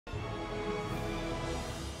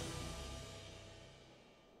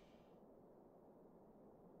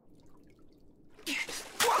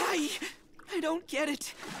don't get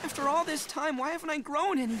it. After all this time, why haven't I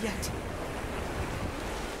grown any yet?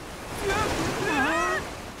 I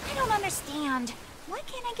don't understand. Why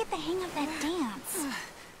can't I get the hang of that dance?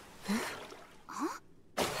 Huh?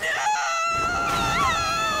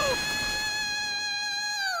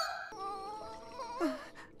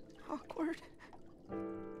 Awkward.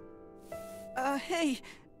 Hey.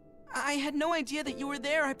 I had no idea that you were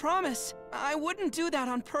there, I promise. I wouldn't do that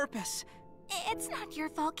on purpose. It's not your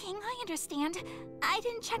fault, King. I understand. I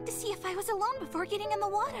didn't check to see if I was alone before getting in the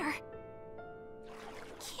water.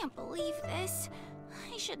 Can't believe this.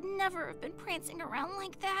 I should never have been prancing around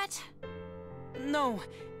like that. No.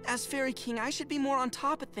 As Fairy King, I should be more on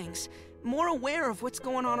top of things. More aware of what's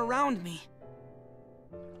going on around me.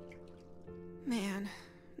 Man,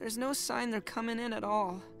 there's no sign they're coming in at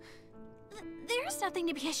all. There's nothing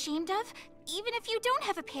to be ashamed of, even if you don't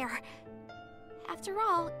have a pair. After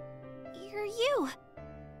all, you're you.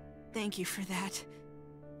 Thank you for that.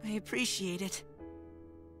 I appreciate it.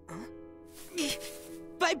 Huh?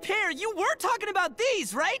 By pair, you were talking about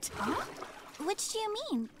these, right? Huh? Which do you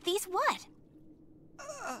mean? These what?